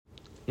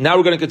Now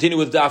we're going to continue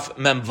with Daf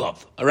Mem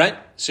Vav. All right?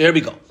 So here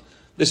we go.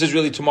 This is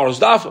really tomorrow's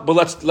Daf,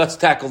 but let's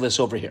tackle this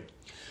over here.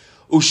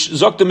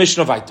 Zok the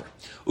Mishnah weiter.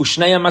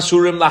 Ushneya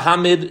masurim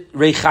lahamid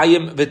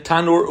reichayim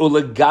v'tanur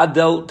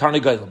ulegadel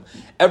tarnegaylim.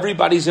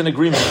 Everybody's in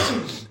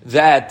agreement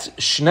that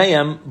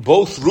Shneim,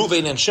 both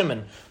Ruvain and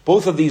Shimon,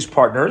 both of these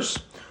partners,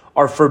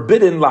 are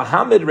forbidden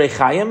lahamid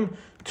reichayim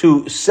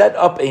to set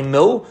up a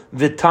mill,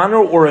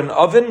 v'tanur or an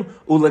oven,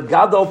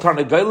 ulegadel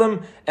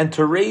tarnegaylim, and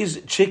to raise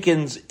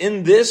chickens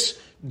in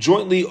this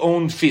jointly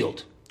owned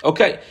field.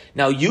 Okay,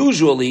 now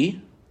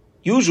usually,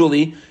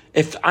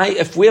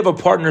 if we have a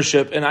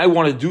partnership and I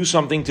want to do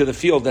something to the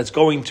field that's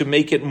going to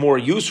make it more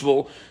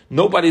useful,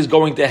 nobody's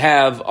going to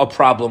have a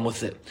problem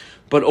with it.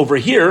 But over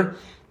here,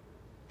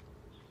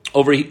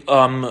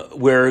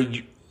 where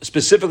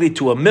specifically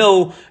to a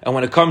mill, and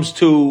when it comes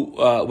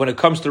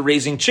to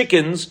raising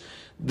chickens,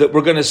 that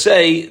we're going to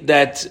say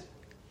that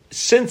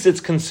since it's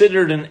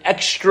considered an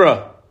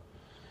extra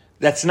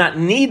that's not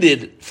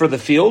needed for the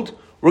field,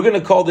 we're going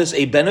to call this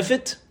a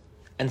benefit.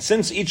 And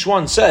since each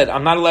one said,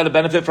 I'm not allowed to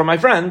benefit from my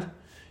friend,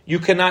 you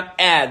cannot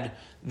add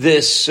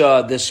this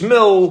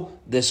mill,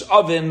 this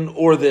oven,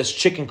 or this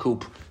chicken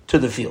coop to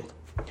the field.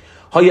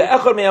 Now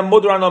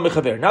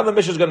the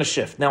Mishnah is going to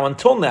shift. Now,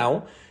 until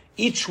now,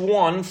 each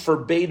one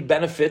forbade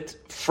benefit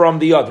from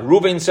the other.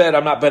 Reuven said,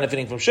 I'm not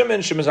benefiting from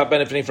Shimon. Shimon's not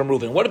benefiting from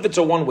Reuven. What if it's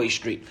a one-way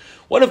street?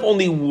 What if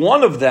only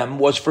one of them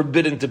was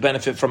forbidden to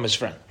benefit from his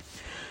friend?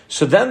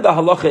 So then the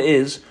halacha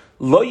is,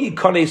 lo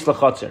yikanes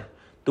lachatzer.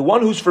 The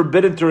one who's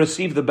forbidden to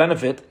receive the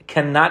benefit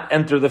cannot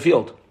enter the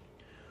field.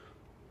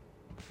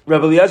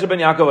 Rabbi Eliezer ben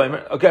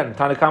Yaakov, again,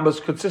 Tanna Kamma is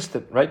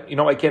consistent, right? You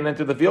know I can't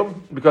enter the field?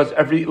 Because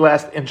every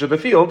last inch of the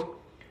field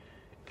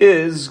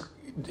is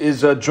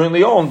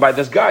jointly owned by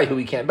this guy who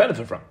he can't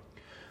benefit from.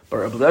 But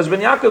Rabbi Eliezer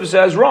ben Yaakov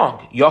says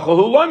wrong.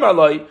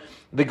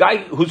 The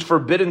guy who's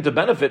forbidden to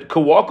benefit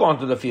could walk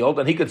onto the field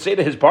and he could say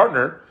to his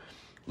partner,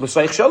 I'm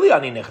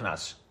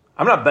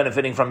not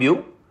benefiting from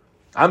you.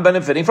 I'm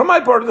benefiting from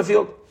my part of the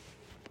field.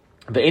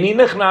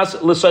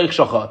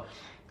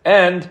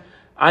 And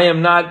I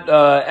am not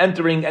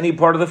entering any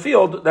part of the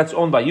field that's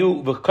owned by you.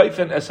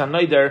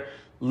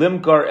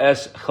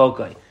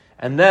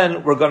 And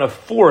then we're going to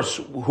force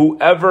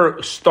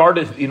whoever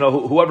started,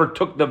 whoever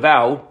took the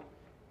vow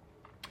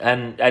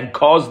and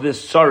caused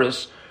this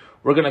tsaris,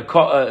 we're going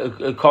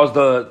to cause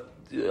the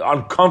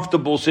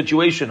uncomfortable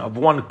situation of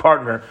one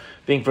partner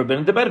being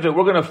forbidden to benefit.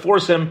 We're going to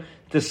force him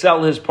to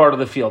sell his part of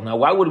the field. Now,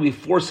 why would we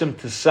force him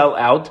to sell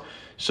out?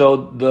 So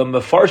the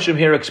Mefarshim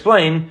here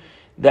explain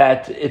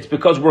that it's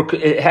because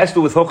it has to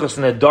do with Hochas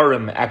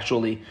Nedarim,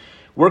 actually.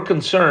 We're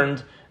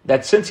concerned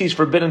that since he's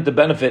forbidden to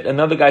benefit,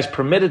 another guy's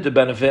permitted to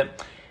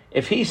benefit,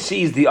 if he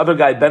sees the other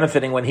guy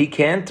benefiting when he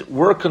can't,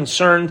 we're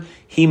concerned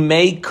he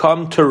may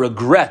come to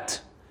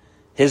regret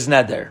his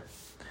neder.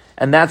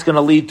 And that's going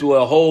to lead to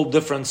a whole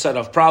different set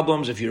of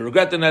problems. If you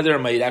regret the neder, it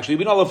might actually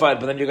be nullified,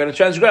 but then you're going to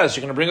transgress.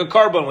 You're going to bring a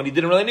carbon when you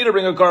didn't really need to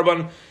bring a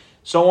carbon,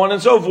 so on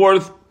and so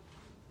forth.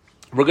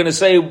 We're going to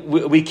say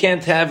we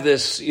can't have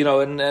this,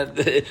 and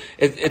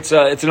it's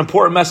an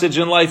important message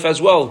in life as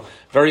well.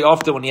 Very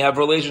often when you have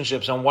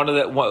relationships and one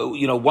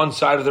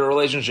side of the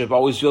relationship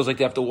always feels like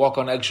they have to walk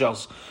on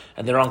eggshells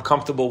and they're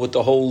uncomfortable with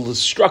the whole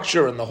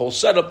structure and the whole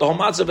setup, the whole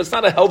matzav. It's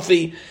not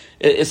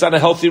a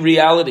healthy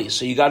reality.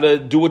 So you got to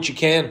do what you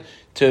can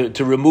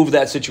to remove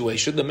that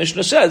situation. The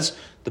Mishnah says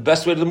the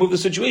best way to remove the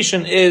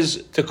situation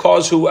is to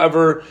cause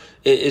whoever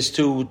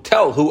took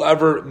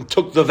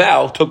the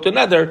vow, took the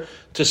neder,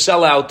 to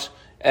sell out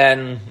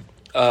and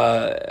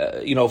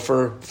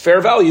for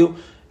fair value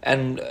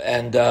and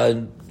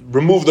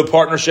remove the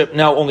partnership.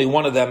 Now only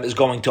one of them is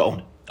going to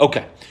own it.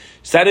 Okay,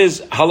 so that is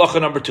halacha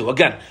number 2.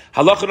 Again,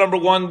 halacha number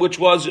 1, which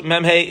was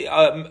Memhei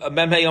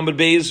Amud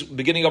Beis,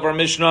 beginning of our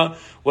Mishnah,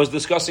 was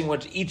discussing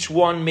when each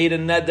one made a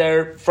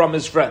neder from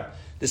his friend.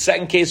 The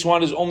second case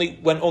one is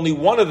when only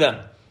one of them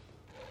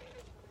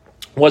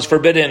was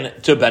forbidden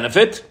to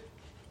benefit.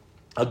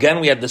 Again,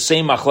 we had the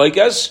same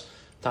machlokes.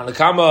 Tanna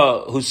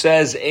Kamma, who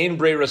says Ein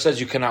Breira,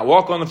 says you cannot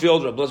walk on the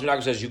field. Rabbi Eliezer ben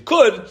Yaakov says you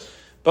could,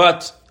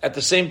 but at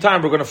the same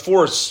time we're going to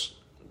force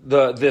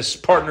this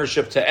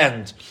partnership to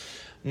end.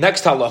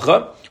 Next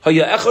halacha,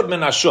 Haya Echad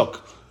min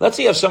hashuk. Let's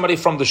say you have somebody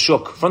from the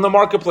shuk, from the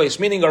marketplace,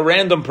 meaning a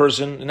random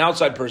person, an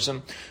outside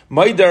person.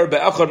 Maider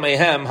be'echad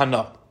mehem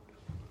hana.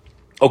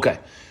 Okay,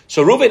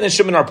 so Reuven and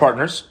Shimon are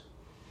partners,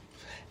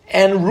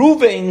 and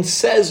Reuven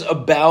says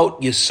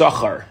about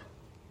Yisachar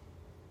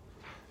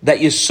that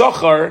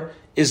Yisachar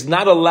is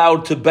not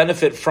allowed to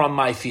benefit from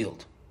my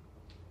field.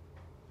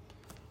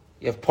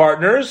 You have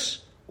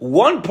partners.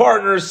 One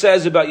partner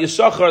says about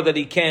Yisachar that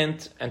he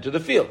can't enter the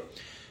field.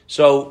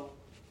 So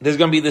there's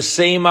going to be the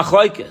same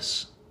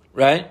machlokes,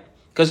 right?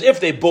 Because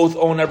if they both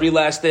own every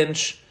last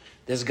inch,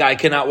 this guy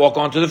cannot walk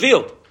onto the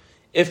field.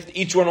 If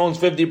each one owns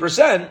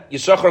 50%,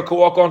 Yisachar can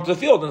walk onto the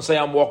field and say,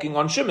 I'm walking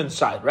on Shimon's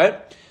side, right?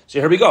 So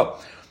here we go.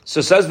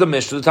 So says the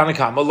Mishnah, the Tanna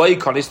Kamma, lo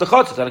yikanis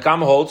l'chatzah. Tanna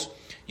Kamma holds,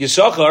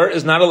 Yisachar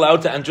is not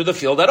allowed to enter the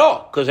field at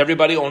all, because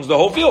everybody owns the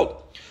whole field.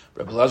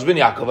 Rabbi Eliezer ben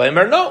Yaakov,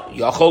 no.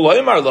 Yachol lo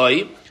yimar lo,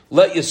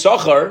 let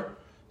Yisachar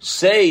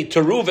say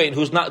to Ruvain,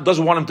 who's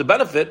doesn't want him to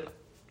benefit,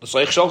 I'm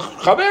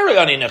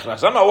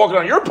not walking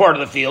on your part of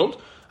the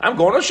field. I'm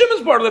going on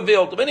Shimon's part of the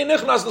field.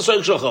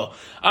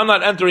 I'm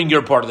not entering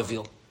your part of the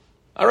field.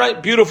 All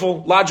right,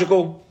 beautiful,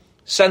 logical,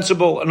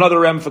 sensible. Another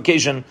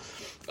ramification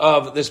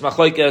of this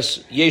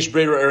machlekes yesh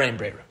breira or ein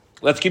breira.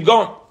 Let's keep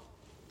going.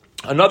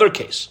 Another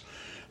case.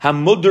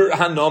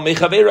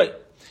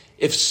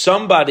 If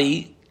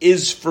somebody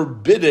is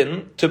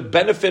forbidden to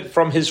benefit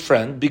from his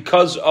friend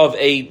because of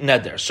a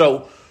neder.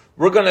 So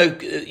we're going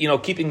to,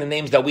 keeping the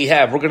names that we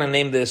have, we're going to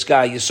name this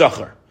guy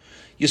Yisachar.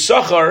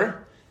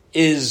 Yisachar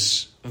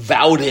is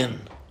vowed in,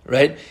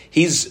 right?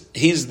 He's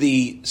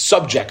the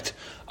subject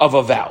of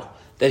a vow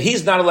that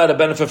he's not allowed to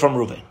benefit from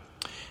Reuven.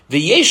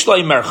 V'yesh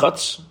lay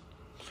merchatz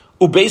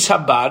ubeis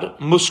habad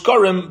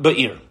muskarim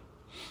ba'ir.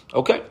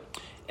 Okay,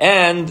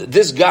 and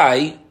this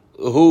guy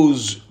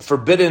who's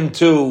forbidden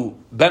to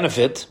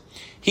benefit,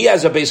 he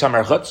has a beis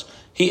hamerchatz.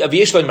 He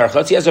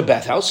has a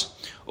bathhouse,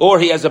 or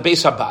he has a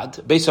beis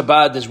habad. Beis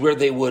habad is where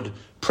they would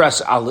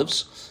press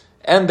olives,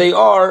 and they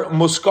are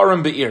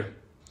muskarim be'ir.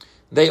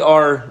 They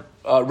are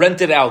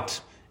rented out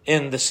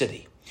in the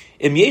city.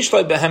 Im yesh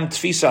lo behem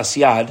tfisas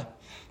yad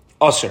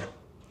aser.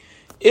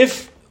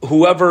 If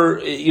whoever,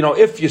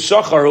 if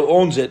Yisachar who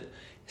owns it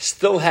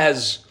still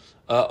has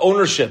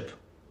ownership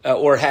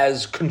or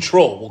has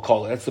control, we'll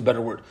call it, that's the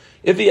better word.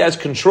 If he has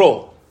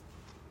control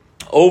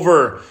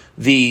over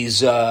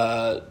these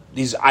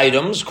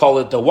items, call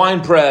it the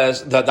wine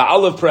press, the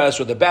olive press,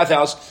 or the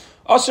bathhouse,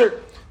 aser,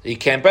 he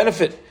can't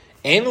benefit.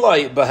 Ein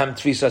lo behem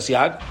tfisas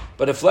yad.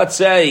 But if, let's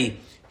say,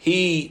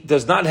 he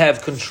does not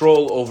have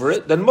control over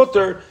it, then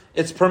mutter,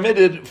 it's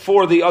permitted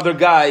for the other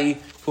guy,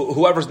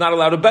 whoever's not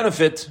allowed to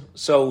benefit.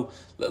 So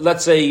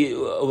let's say,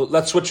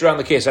 let's switch around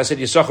the case. I said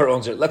Yisachar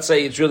owns it. Let's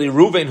say it's really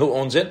Reuven who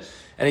owns it,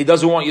 and he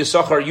doesn't want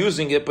Yisachar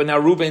using it, but now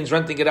Reuven's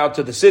renting it out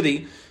to the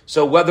city.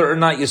 So whether or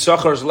not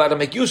Yisachar is allowed to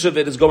make use of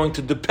it is going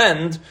to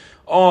depend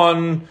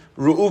on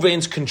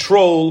Reuven's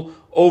control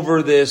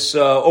over this,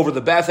 over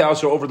the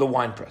bathhouse or over the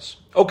wine press.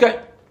 Okay.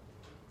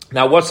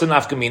 Now, what's the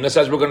nafkamina?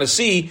 As we're going to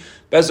see,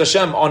 Bez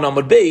Hashem on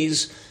Amud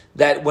Beis,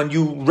 that when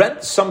you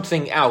rent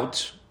something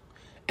out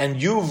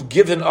and you've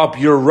given up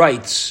your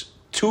rights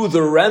to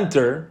the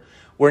renter,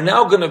 we're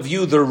now going to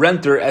view the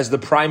renter as the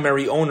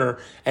primary owner,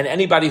 and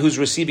anybody who's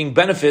receiving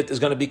benefit is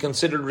going to be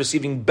considered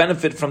receiving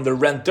benefit from the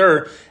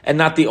renter and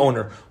not the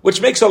owner,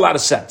 which makes a lot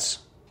of sense.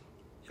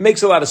 It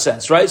makes a lot of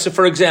sense, right? So,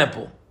 for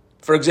example,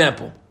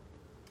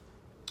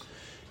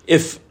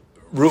 if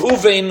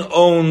Reuven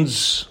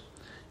owns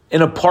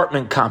an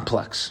apartment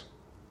complex.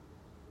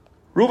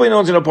 Reuven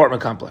owns an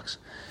apartment complex.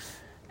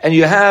 And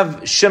you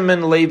have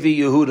Shimon, Levi,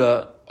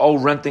 Yehuda all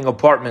renting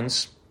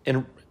apartments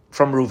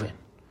from Reuven.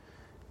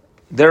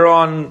 They're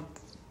on,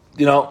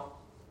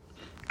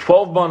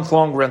 12-month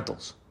long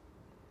rentals.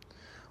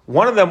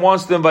 One of them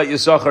wants to invite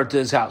Yisachar to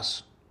his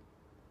house.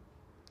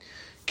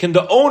 Can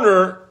the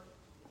owner,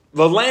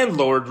 the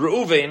landlord,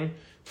 Reuven,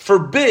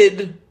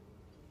 forbid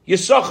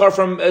Yisachar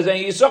from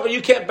saying, Yisachar,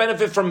 you can't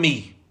benefit from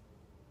me?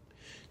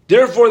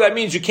 Therefore, that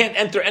means you can't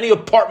enter any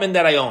apartment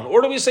that I own.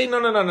 Or do we say,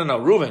 no,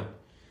 Reuven,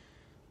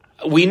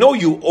 we know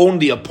you own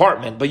the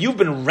apartment, but you've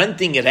been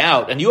renting it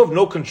out, and you have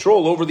no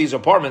control over these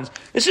apartments.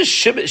 This is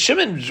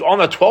Shimon's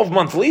on a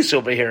 12-month lease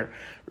over here.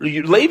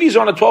 Levi's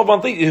on a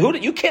 12-month lease.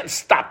 You can't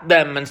stop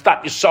them and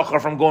stop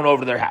Yisachar from going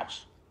over their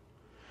house.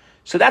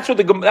 So that's what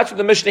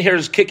the Mishnah here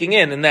is kicking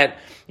in that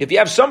if you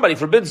have somebody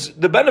forbids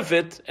the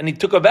benefit, and he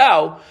took a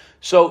vow,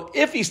 so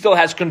if he still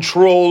has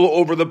control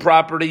over the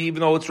property,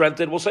 even though it's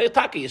rented, we'll say,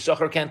 Ataki,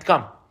 Yisachar can't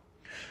come.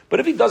 But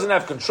if he doesn't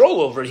have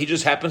control over it, he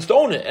just happens to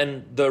own it,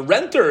 and the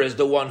renter is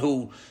the one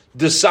who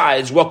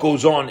decides what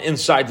goes on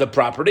inside the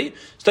property,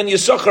 so then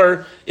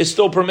Yisachar is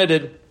still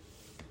permitted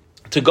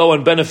to go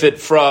and benefit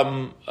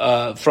from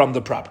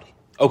the property.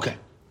 Okay.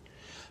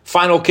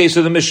 Final case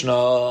of the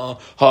Mishnah.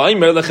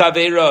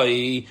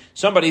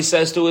 Somebody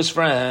says to his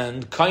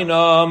friend,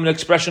 kainam, an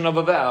expression of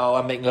a vow,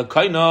 I'm making a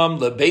kainam,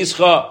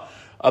 lebeischa,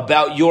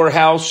 about your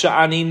house,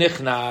 sha'ani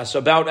nichnas,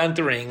 about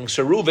entering.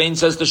 So Reuven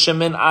says to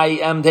Shimon, I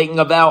am taking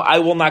a vow, I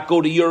will not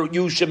go to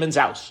you Shimon's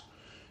house.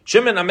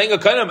 Shimon, I'm making a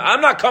kainam,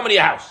 I'm not coming to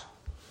your house.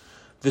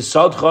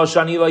 V'sadcha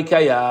sha'ani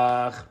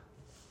loikayach,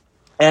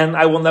 and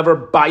I will never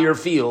buy your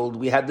field.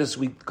 We had this,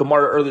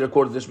 Gemara earlier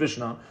quoted this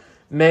Mishnah.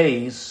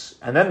 Mace,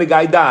 and then the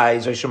guy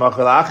dies, he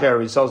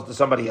sells it to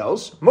somebody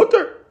else,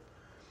 mutter.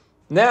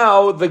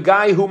 Now, the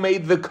guy who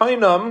made the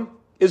kainam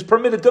is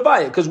permitted to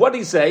buy it. Because what did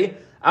he say?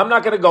 I'm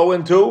not going to go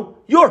into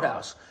your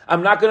house.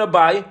 I'm not going to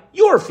buy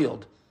your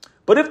field.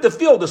 But if the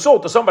field is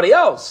sold to somebody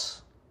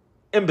else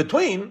in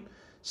between,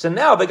 so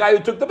now the guy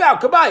who took the vow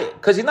could buy it.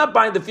 Because he's not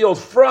buying the field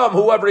from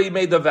whoever he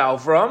made the vow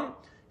from.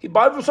 He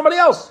bought it from somebody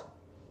else.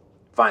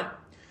 Fine.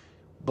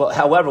 But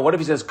however, what if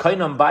he says,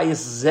 kainam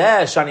bayis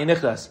zeh shani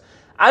nichnas?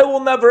 I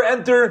will never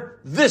enter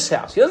this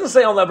house. He doesn't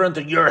say I'll never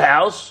enter your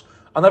house.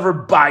 I'll never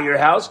buy your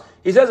house.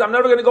 He says I'm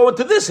never going to go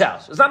into this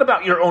house. It's not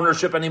about your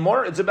ownership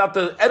anymore. It's about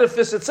the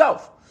edifice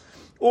itself.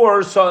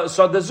 Or I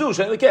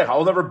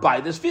will never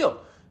buy this field.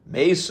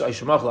 So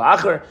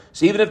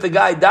even if the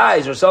guy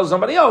dies or sells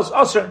somebody else,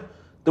 Asr,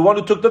 the one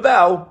who took the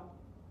vow,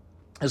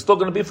 is still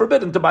going to be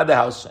forbidden to buy the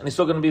house, and he's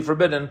still going to be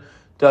forbidden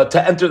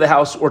to enter the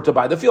house or to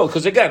buy the field.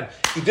 Because again,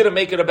 you didn't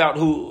make it about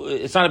who.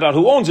 It's not about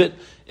who owns it.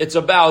 It's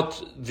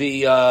about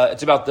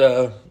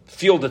the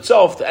field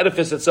itself, the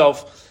edifice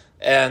itself,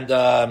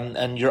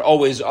 and you're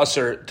always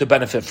usher to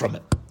benefit from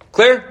it.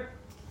 Clear?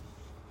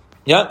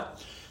 Yeah.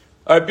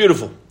 All right.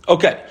 Beautiful.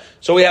 Okay.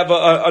 So we have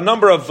a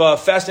number of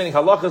fascinating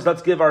halachas.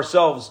 Let's give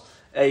ourselves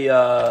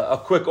a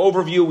quick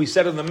overview. We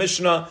said in the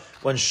Mishnah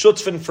when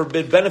shutzfin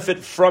forbid benefit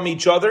from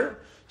each other.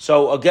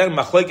 So again,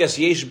 machlekes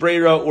yesh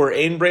breira or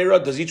ein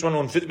breira. Does each one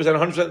own 50%,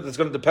 100%? It's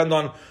going to depend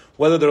on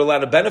whether they're allowed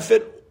to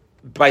benefit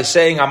by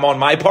saying I'm on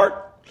my part.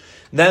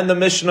 Then the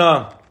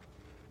Mishnah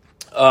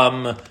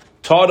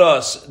taught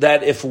us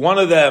that if one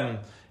of them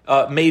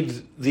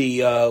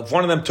if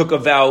one of them took a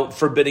vow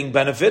forbidding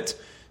benefit,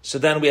 so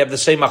then we have the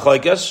same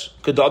machlekes.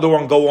 Could the other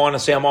one go on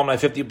and say I'm on my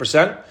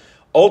 50%?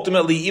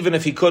 Ultimately, even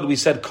if he could, we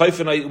said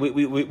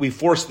we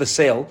force the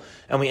sale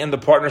and we end the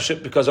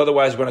partnership because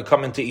otherwise we're going to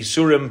come into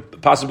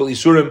isurim, possible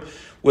isurim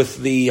with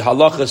the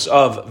halachas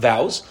of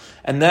vows.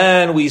 And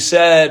then we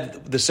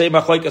said the same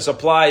machlekes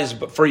applies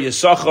for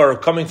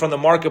Yisachar coming from the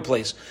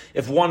marketplace.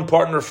 If one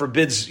partner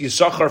forbids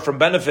Yisachar from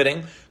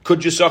benefiting, could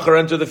Yisachar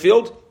enter the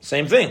field?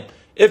 Same thing.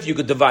 If you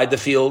could divide the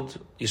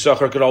field,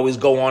 Yisachar could always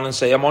go on and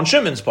say I'm on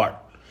Shimon's part.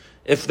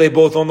 If they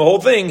both own the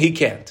whole thing, he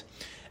can't.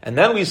 And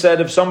then we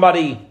said if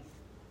somebody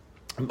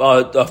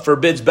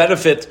forbids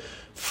benefit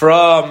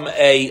from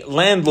a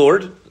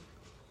landlord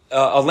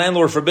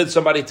forbids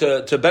somebody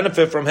to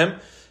benefit from him,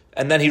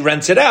 and then he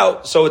rents it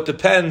out. So it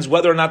depends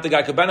whether or not the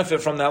guy could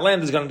benefit from that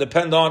land is going to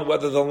depend on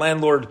whether the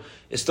landlord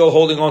is still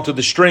holding on to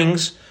the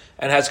strings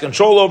and has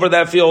control over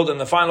that field.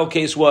 And the final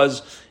case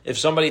was if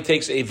somebody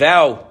takes a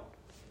vow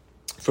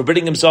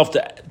forbidding himself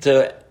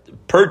to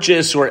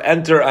purchase or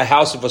enter a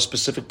house of a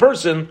specific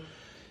person.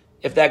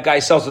 If that guy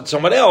sells it to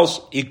someone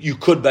else, you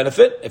could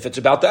benefit. If it's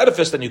about the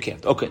edifice, then you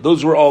can't. Okay,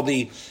 those were all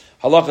the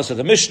halachas of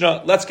the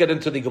Mishnah. Let's get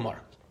into the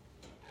Gemara.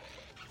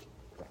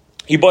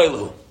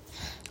 Iboilu.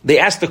 They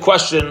asked the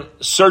question,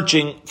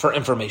 searching for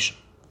information.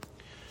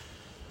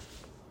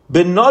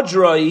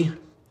 Benadrai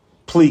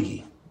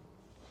pligi.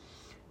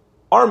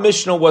 Our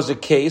Mishnah was a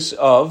case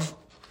of,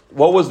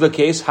 what was the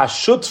case?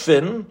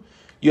 Hashutfin.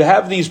 You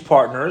have these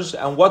partners,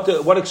 and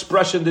what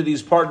expression did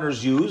these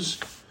partners use?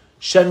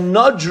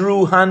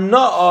 Shenadru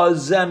hana'a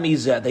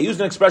zemizeh. They used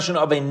an expression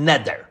of a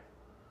neder,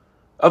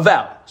 a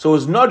vow. So it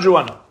was nadru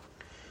hana.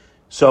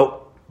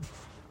 So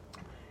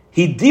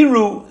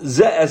hidiru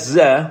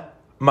zeh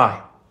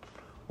mai.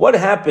 What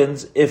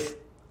happens if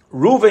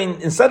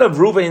Ruvain, instead of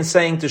Ruvain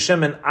saying to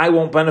Shimon, I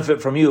won't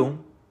benefit from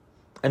you,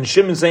 and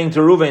Shimon saying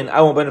to Ruvain,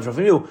 I won't benefit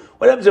from you,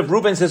 what happens if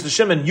Ruvain says to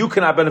Shimon, you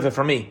cannot benefit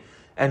from me,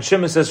 and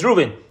Shimon says,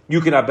 Ruvain, you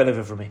cannot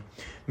benefit from me?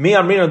 Mi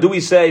amrina, do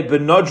we say,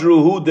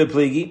 benadru hu de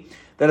pligi,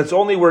 that it's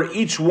only where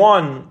each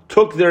one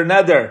took their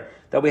neder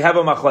that we have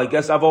a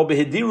machlekes, avol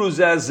behidiru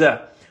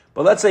zeh.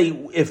 But let's say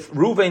if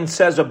Ruvain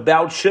says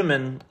about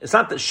Shimon, it's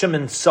not that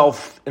Shimon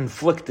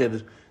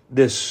self-inflicted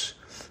this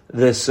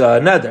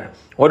neder.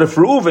 What if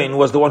Ruvain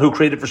was the one who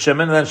created for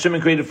Shimon, and then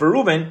Shimon created for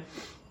Ruvain?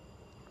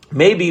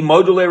 Maybe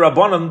module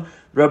Rabbanim,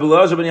 Rabbi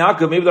Elazar ben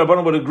Yaakov, maybe the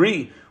Rabbanim would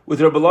agree with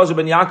Rabbi Elazar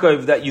ben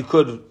Yaakov that you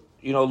could,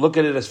 look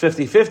at it as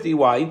 50-50.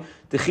 Why?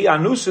 Dechi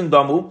anusin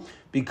damu,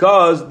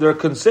 because they're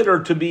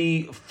considered to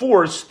be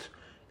forced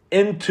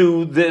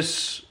into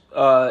this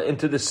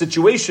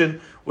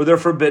situation where they're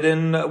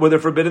forbidden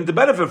to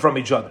benefit from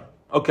each other.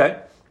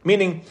 Okay,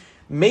 meaning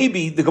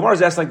maybe the Gemara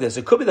is asked like this: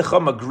 it could be the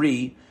Chum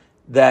agree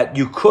that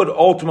you could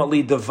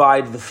ultimately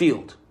divide the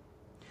field.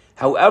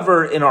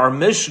 However, in our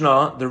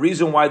Mishnah, the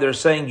reason why they're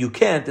saying you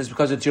can't is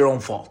because it's your own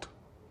fault.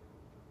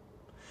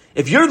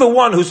 If you're the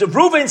one if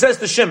Ruvain says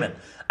to Shimon,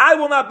 I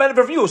will not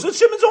benefit from you, so it's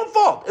Shimon's own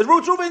fault. It's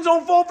Ruvain's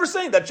own fault for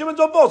saying that. Shimon's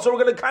own fault. So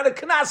we're going to kind of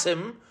knas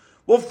him.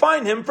 We'll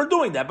fine him for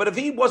doing that. But if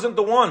he wasn't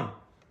the one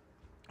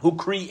who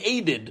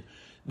created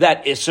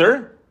that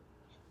Isser,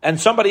 and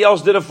somebody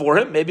else did it for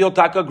him, maybe he'll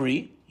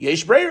agree,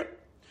 yesh breir.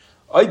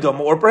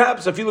 Or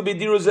perhaps afilu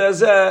b'diru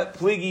zeh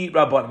pligi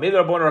rabban. Maybe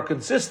the rabban are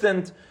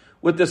consistent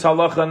with this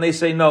halacha, and they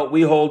say no,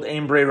 we hold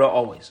ein breira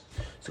always.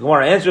 So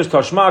Gemara answers,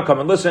 Tashma, come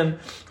and listen.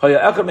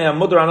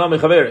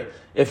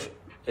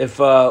 If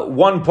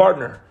one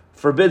partner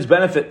forbids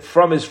benefit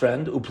from his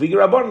friend, upligi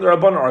rabban, the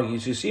rabban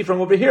argues. You see from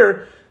over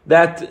here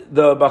that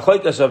the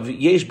machlekes of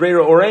yesh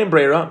breira or ein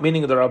breira,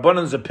 meaning the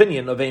rabbanan's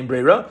opinion of ein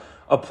breira,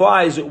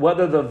 applies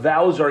whether the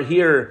vows are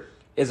here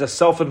is a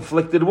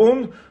self-inflicted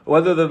wound, or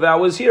whether the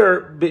vow is here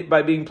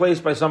by being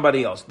placed by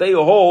somebody else. They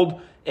hold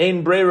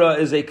ein breira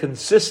is a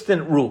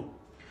consistent rule.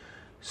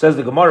 Says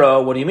the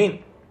Gemara, what do you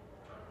mean?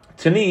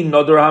 Tani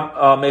nodar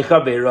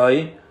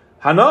mechaberai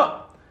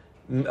hana.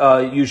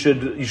 You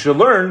should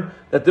learn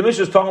that the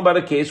Mishnah is talking about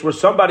a case where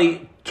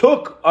somebody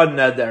took a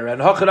neder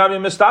and hachanami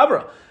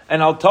mistavra.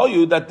 And I'll tell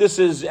you that this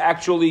is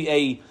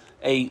actually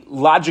a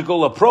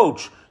logical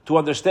approach to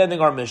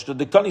understanding our Mishnah.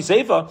 The Tani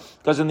Seifa,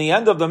 because in the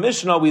end of the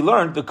Mishnah we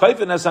learned the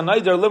kaifin es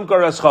hanaider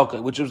limkar es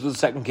chalke, which was the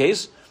second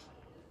case.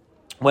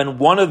 when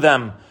one of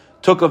them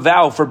took a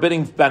vow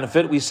forbidding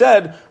benefit, we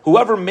said,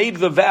 whoever made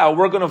the vow,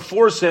 we're going to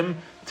force him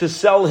to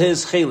sell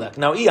his chelek.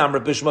 Now,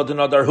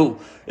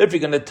 if you're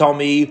going to tell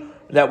me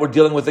that we're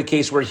dealing with a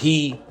case where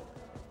he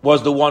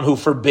was the one who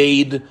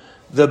forbade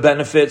the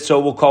benefit, so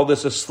we'll call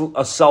this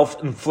a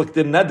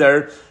self-inflicted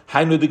neder.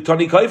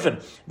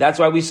 That's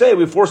why we say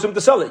we force him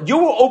to sell it.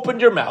 You opened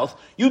your mouth.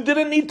 You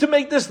didn't need to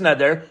make this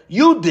neder.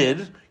 You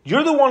did.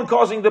 You're the one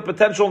causing the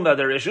potential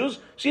neder issues.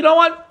 So you know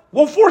what?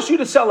 We'll force you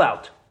to sell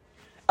out.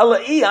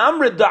 But if you're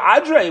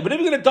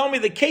going to tell me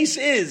the case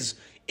is,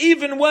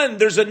 even when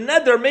there's a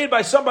neder made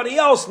by somebody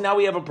else, now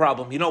we have a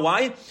problem. You know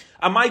why?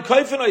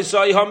 Says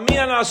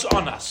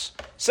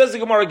the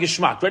Gemara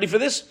Gishmak. Ready for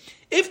this?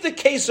 If the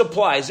case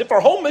applies, if our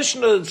whole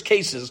Mishnah's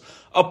cases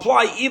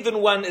apply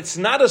even when it's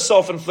not a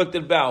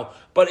self-inflicted vow,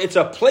 but it's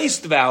a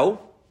placed vow,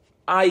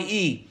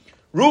 i.e.,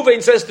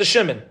 Reuven says to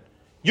Shimon,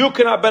 you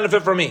cannot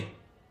benefit from me.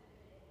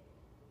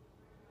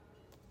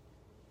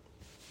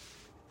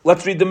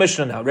 Let's read the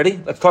Mishnah now.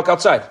 Ready? Let's talk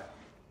outside.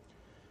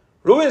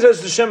 Reuven says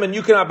to Shimon,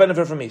 you cannot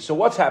benefit from me. So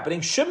what's happening?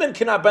 Shimon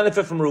cannot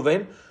benefit from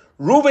Reuven.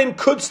 Reuven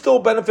could still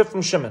benefit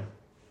from Shimon.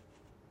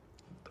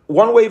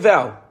 One-way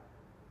vow.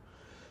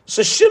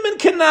 So Shimon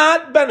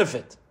cannot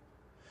benefit.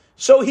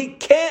 So he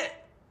can't.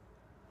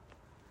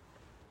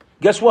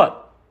 Guess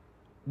what?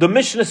 The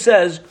Mishnah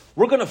says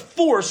we're going to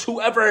force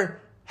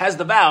whoever has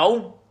the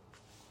vow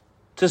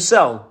to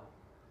sell.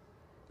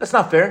 That's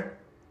not fair.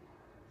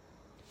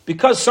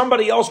 Because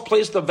somebody else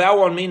placed a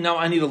vow on me, now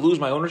I need to lose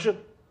my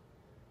ownership?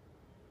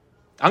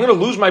 I'm going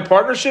to lose my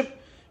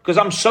partnership because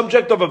I'm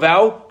subject of a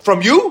vow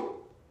from you?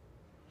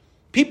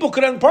 People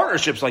could end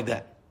partnerships like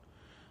that.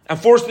 And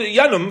force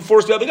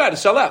the other guy to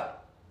sell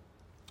out.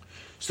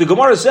 So the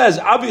Gemara says,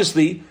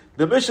 obviously,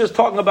 the Mishnah is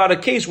talking about a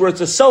case where it's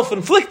a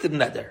self-inflicted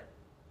neder.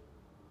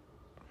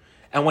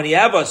 And when you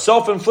have a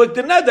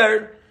self-inflicted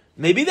neder,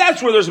 maybe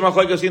that's where there's a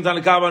machlekes in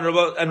Tanna Kamma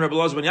and Rebbe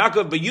Elazar ben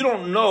Yaakov, but you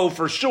don't know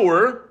for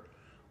sure.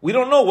 We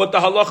don't know what the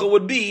halacha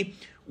would be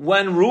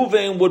when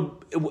Reuven would,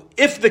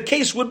 if the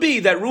case would be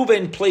that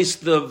Reuven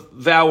placed the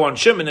vow on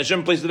Shimon and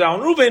Shimon placed the vow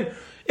on Reuven,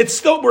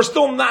 we're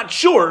still not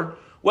sure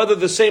whether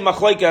the same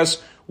machlekes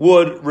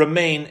would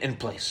remain in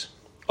place.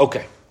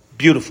 Okay,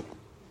 beautiful.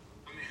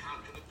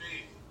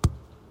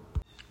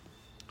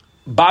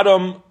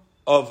 Bottom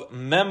of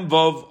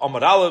Memvav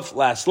Amar Aleph,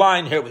 last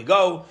line, here we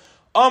go.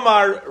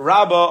 Amar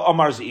Rabba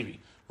Amar Zeiri.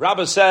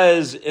 Rabba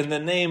says in the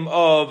name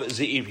of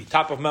Zeiri,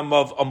 top of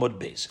Memvav Amud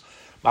Beis.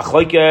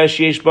 Machlokes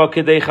yesh ba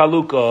kedei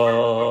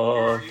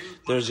chaluka.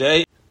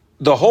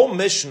 The whole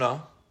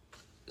Mishnah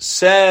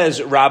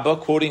says, Rabba,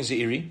 quoting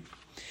Zeiri,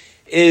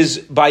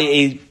 is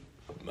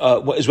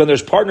when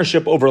there's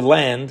partnership over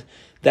land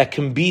that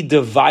can be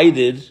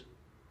divided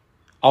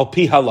al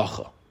pi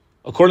halacha.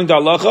 According to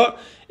halacha,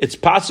 it's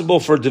possible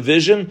for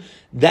division.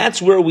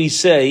 That's where we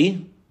say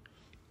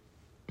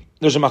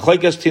there's a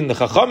machlekes tin the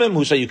chachamim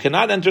who say you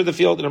cannot enter the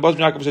field, and Rebbe Elazar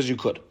ben Yaakov says you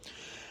could.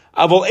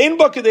 Avol ein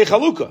ba kedei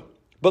chaluka.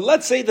 But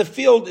let's say the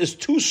field is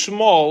too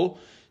small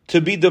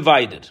to be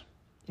divided.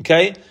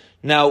 Okay?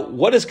 Now,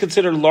 what is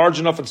considered large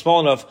enough and small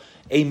enough?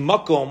 A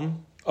makom,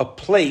 a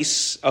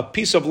place, a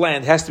piece of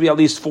land has to be at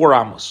least 4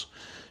 amos.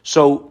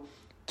 So,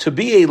 to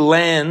be a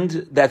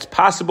land that's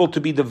possible to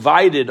be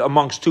divided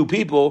amongst 2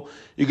 people,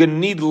 you're going to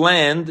need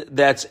land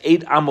that's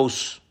 8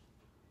 amos,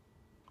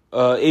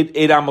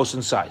 8 amos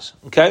in size.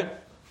 Okay?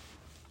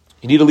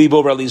 You need to leave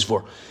over at least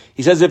 4.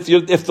 He says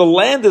if the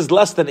land is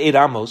less than 8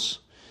 amos,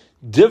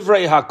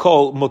 divrei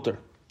hakol mutter.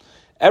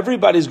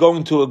 Everybody's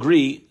going to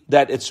agree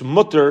that it's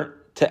mutter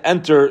to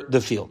enter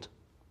the field.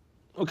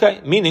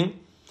 Okay? Meaning,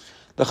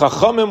 the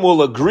chachamim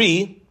will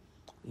agree,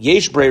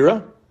 yesh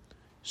breira,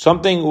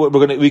 something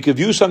we could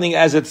view something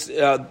as as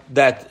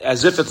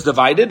if it's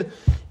divided,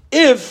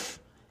 if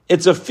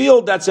it's a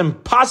field that's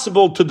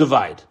impossible to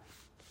divide.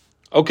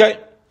 Okay?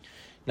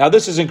 Now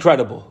this is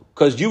incredible,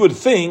 because you would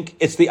think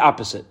it's the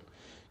opposite.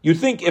 You'd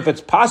think if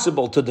it's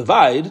possible to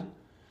divide,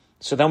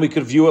 so then we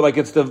could view it like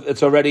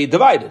it's already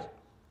divided.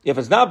 If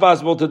it's not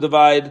possible to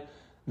divide,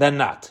 then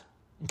not.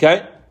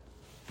 Okay?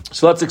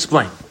 So let's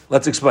explain.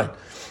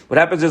 What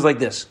happens is like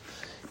this.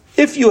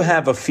 If you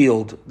have a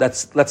field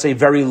that's, let's say,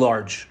 very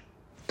large,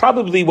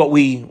 probably what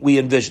we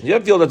envision. You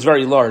have a field that's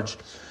very large.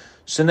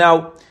 So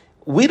now,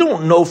 we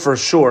don't know for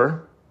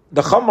sure,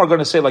 the Chum are going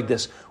to say like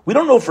this, we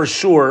don't know for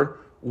sure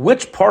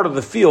which part of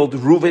the field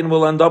Reuven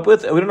will end up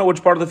with, and we don't know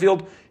which part of the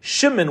field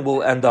Shimon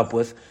will end up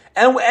with,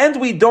 and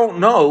we don't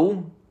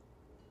know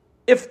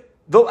if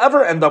they'll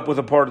ever end up with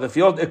a part of the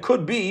field. It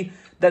could be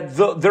that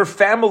their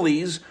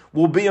families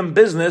will be in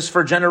business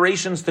for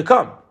generations to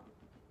come.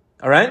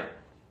 All right?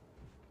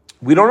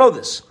 We don't know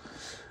this.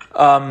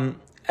 And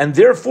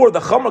therefore, the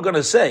Chum are going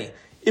to say,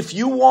 if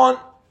you want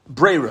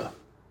breira,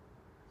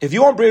 if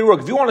you want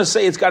to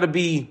say it's got to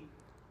be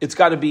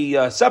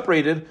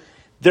separated,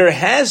 there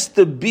has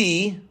to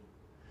be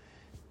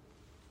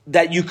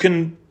that you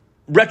can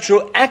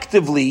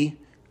retroactively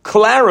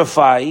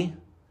clarify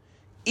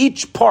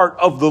each part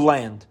of the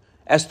land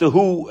as to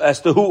who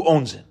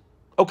owns it.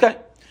 Okay?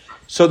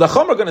 So the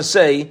Chum are going to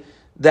say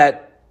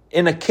that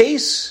in a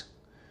case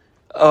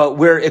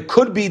where it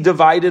could be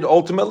divided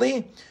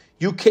ultimately,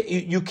 you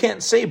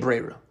can't say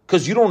Breira,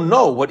 because you don't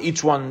know what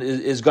each one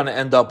is going to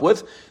end up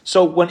with.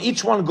 So when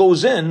each one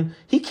goes in,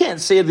 he can't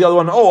say to the other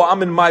one, "Oh,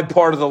 I'm in my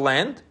part of the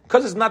land,"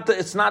 because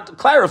it's not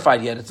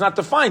clarified yet, it's not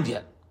defined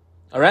yet.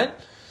 All right.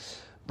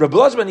 Rabbi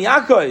Elazar ben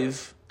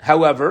Yaakov,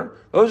 however,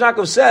 Rabbi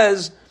Yaakov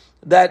says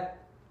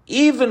that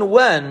even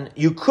when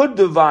you could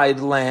divide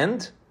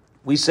land,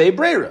 we say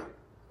Breira.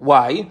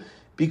 Why?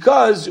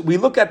 Because we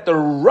look at the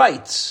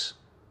rights,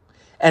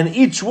 and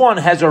each one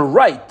has a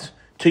right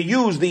to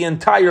use the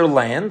entire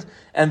land,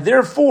 and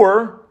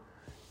therefore,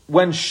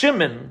 when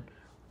Shimon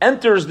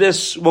enters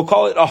this, we'll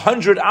call it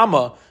 100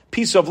 amma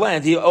piece of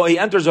land, he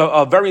enters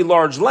a very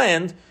large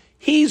land,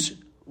 he's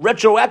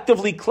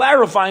retroactively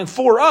clarifying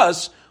for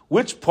us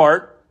which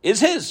part is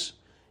his.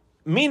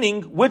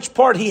 Meaning, which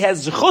part he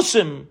has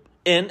chusim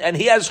in, and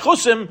he has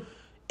chusim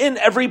in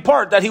every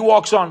part that he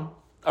walks on.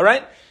 All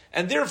right?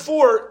 And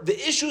therefore, the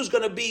issue is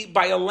going to be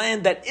by a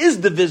land that is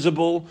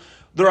divisible.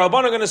 The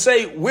Rabban are going to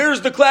say,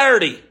 where's the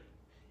clarity?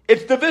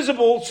 It's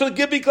divisible, so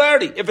give me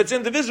clarity. If it's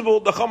indivisible,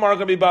 the Chumar are going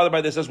to be bothered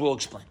by this, as we'll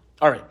explain.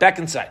 All right, back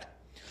inside.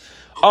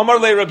 Amar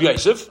le Rabbi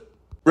Yosef.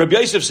 Rabbi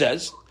Yosef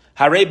says,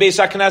 Harei Beis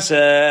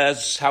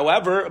HaKnesses,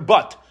 however,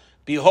 but,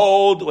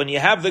 behold, when you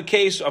have the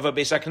case of a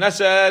Beis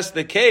HaKnesses,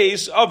 the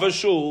case of a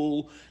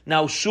shul,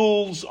 now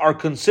shuls are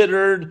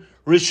considered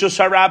Rishus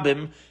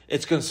HaRabim,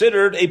 it's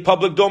considered a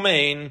public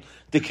domain,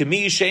 the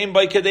Kemi Shein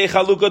by Kedei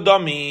Chaluka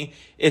Dami,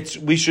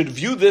 we should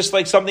view this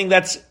like something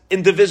that's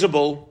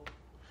indivisible,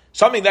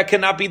 something that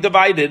cannot be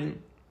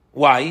divided.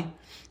 Why?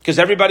 Because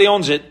everybody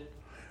owns it.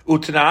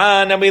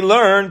 Utna'an, and we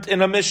learned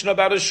in a mission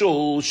about a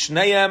shul,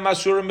 Shneim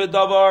Asurim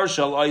B'davar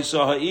Shal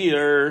Isa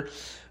Ha'ir,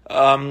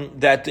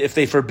 that if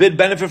they forbid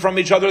benefit from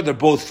each other, they're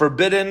both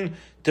forbidden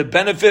to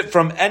benefit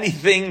from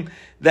anything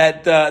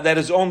that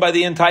is owned by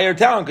the entire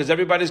town, because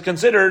everybody's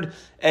considered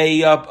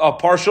a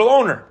partial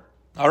owner.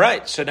 All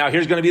right, so now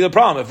here's going to be the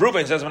problem. If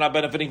Reuven says we're not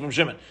benefiting from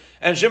Shimon,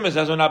 and Shimon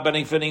says we're not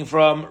benefiting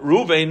from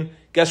Reuven,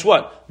 guess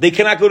what? They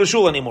cannot go to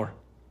shul anymore.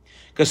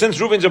 Because since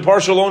Reuven's a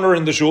partial owner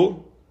in the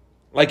shul,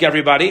 like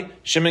everybody,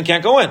 Shimon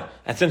can't go in.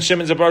 And since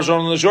Shimon's a partial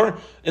owner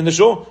in the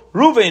shul,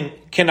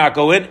 Reuven cannot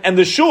go in, and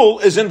the shul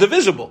is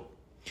indivisible.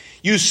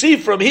 You see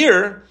from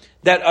here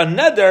that a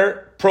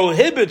neder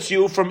prohibits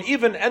you from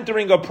even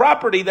entering a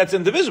property that's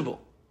indivisible.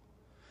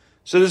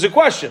 So there's a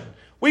question.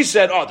 We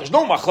said, there's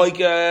no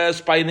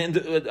machlokes by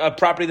a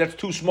property that's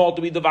too small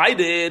to be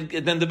divided,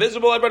 it's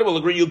indivisible. Everybody will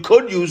agree you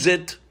could use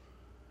it.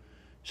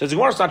 Says the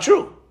Gemara, it's not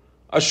true.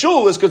 A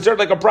shul is considered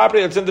like a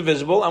property that's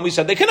indivisible, and we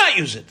said they cannot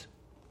use it.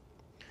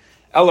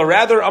 Ella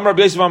rather, Amar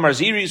Yosef Amar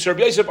Ziri. So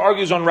Rabbi Yosef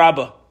argues on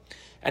Rabbah,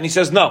 and he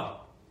says no.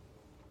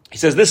 He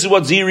says this is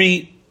what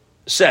Ziri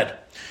said.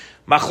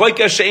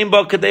 Machlokes she'ein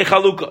ba kedei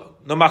chaluka.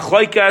 The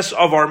machlokes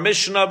of our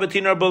Mishnah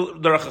between the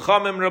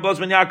Chachamim and Rabbi Elazar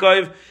ben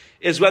Yaakov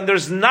is when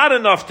there's not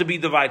enough to be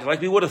divided,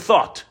 like we would have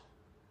thought.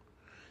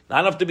 Not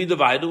enough to be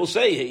divided, we'll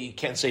say, hey, you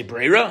can't say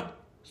Breira.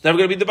 It's never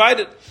going to be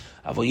divided.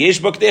 But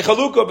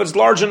it's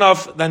large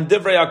enough, then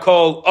Divrei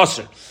Hakol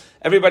Aser.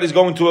 Everybody's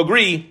going to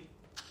agree,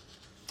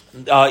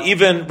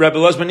 even Rabbi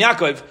Elazar ben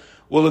Yaakov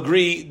will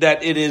agree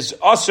that it is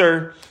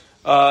Aser,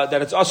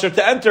 that it's Aser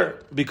to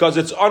enter, because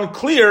it's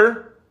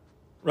unclear,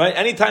 right?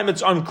 Anytime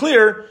it's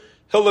unclear,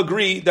 he'll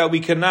agree that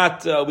we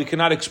cannot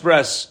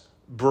express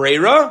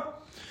Breira,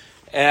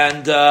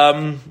 and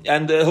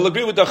he'll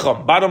agree with the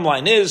Chum. Bottom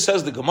line is,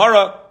 says the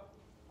Gemara,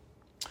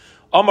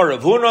 Amar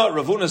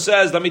Ravuna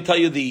says, let me tell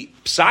you the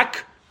psak,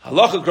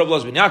 halacha Rabbi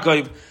Elazar ben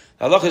Yaakov,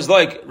 halacha is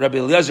like Rabbi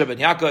Eliezer ben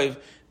Yaakov,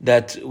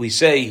 that we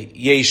say,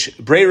 yesh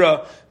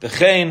breira,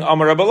 v'chein,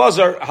 Amar Rabbi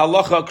Elazar,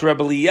 halacha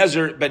Rabbi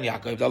Eliezer ben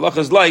Yaakov. The halacha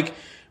is like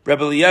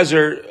Rabbi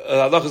Eliezer,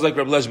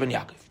 ben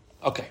Yaakov.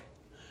 Okay.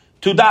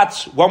 2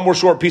 dots, one more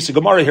short piece of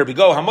Gemara, here we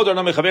go.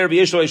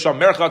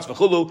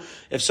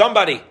 If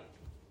somebody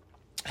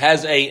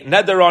has a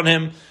neder on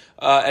him,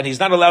 and he's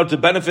not allowed to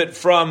benefit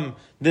from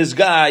this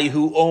guy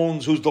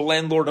who's the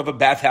landlord of a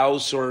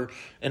bathhouse or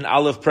an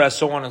olive press,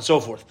 so on and so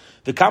forth.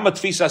 The kama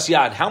tfisas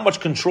yad, how much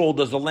control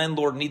does the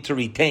landlord need to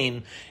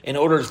retain in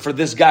order for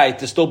this guy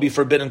to still be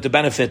forbidden to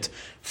benefit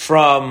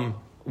from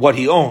what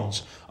he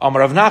owns?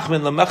 Amar Rav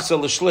Nachman lemechza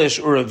l'shlish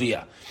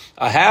uravia.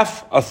 A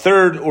half, a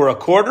third, or a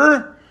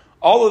quarter.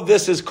 All of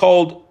this is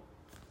called,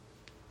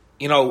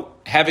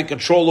 having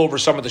control over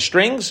some of the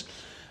strings.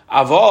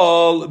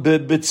 Aval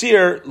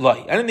betzir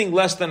lai. Anything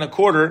less than a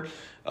quarter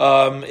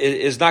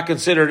is not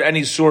considered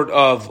any sort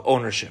of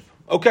ownership.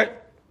 Okay.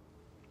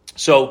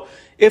 So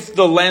if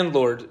the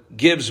landlord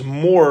gives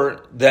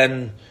more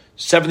than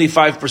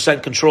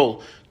 75%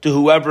 control to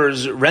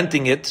whoever's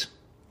renting it,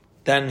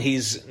 then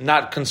he's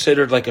not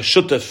considered like a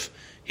shutuf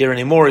here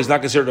anymore. He's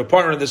not considered a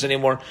partner in this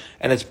anymore,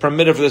 and it's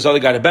permitted for this other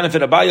guy to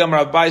benefit.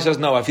 Abai says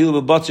no. I feel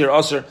the batzir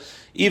aser,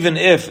 even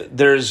if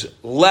there's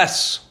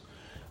less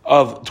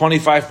of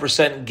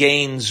 25%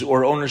 gains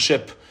or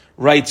ownership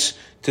rights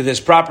to this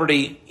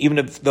property, even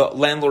if the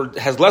landlord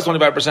has less than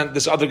 25%,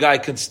 this other guy,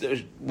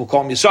 we'll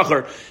call him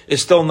Yisachar,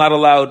 is still not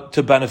allowed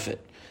to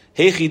benefit.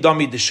 Heichi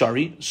dami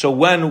deshari. So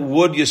when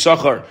would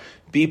Yisachar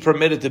be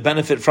permitted to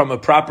benefit from a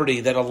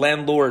property that a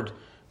landlord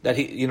that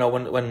he,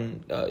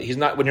 when you're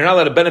not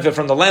allowed to benefit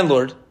from the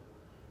landlord,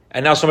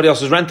 and now somebody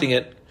else is renting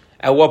it?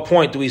 At what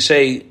point do we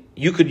say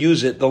you could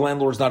use it? The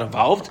landlord's not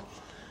involved.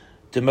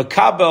 The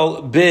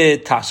makabel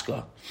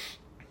b'taska,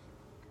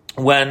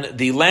 when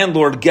the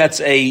landlord gets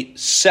a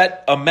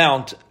set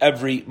amount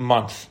every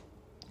month.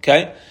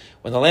 Okay,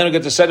 when the landlord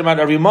gets a set amount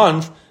every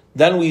month,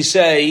 then we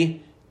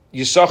say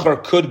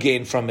Yisachar could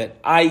gain from it.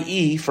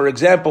 I.e., for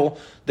example,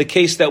 the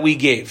case that we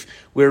gave,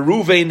 where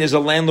Ruvain is a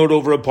landlord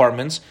over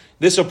apartments.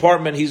 This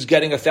apartment, he's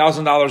getting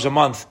 $1,000 a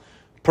month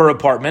per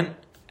apartment,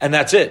 and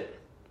that's it.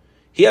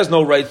 He has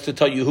no rights to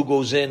tell you who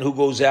goes in, who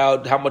goes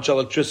out, how much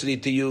electricity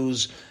to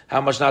use,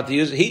 how much not to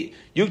use.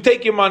 You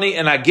take your money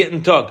and I get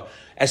in tug.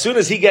 As soon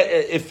as he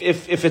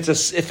if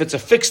it's a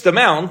fixed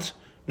amount,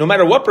 no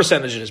matter what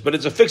percentage it is, but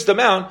it's a fixed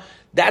amount,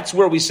 that's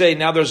where we say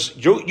now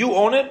you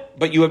own it,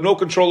 but you have no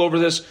control over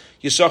this.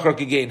 Yisachar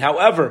could gain.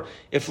 However,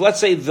 if let's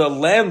say the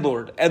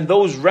landlord and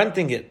those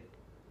renting it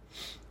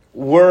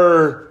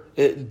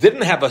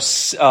didn't have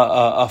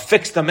a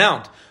fixed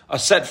amount, a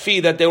set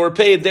fee that they were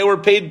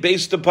paid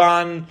based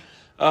upon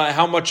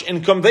how much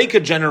income they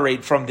could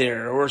generate from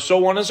there, or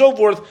so on and so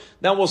forth,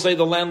 then we'll say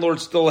the landlord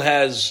still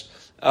has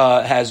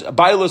a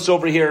bias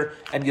over here,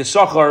 and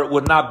Yisachar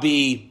would not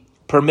be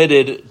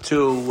permitted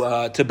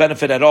to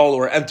benefit at all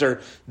or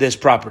enter this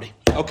property.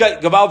 Okay,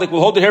 Gavaldik,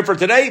 we'll hold it here for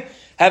today.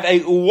 Have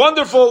a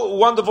wonderful,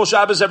 wonderful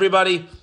Shabbos, everybody.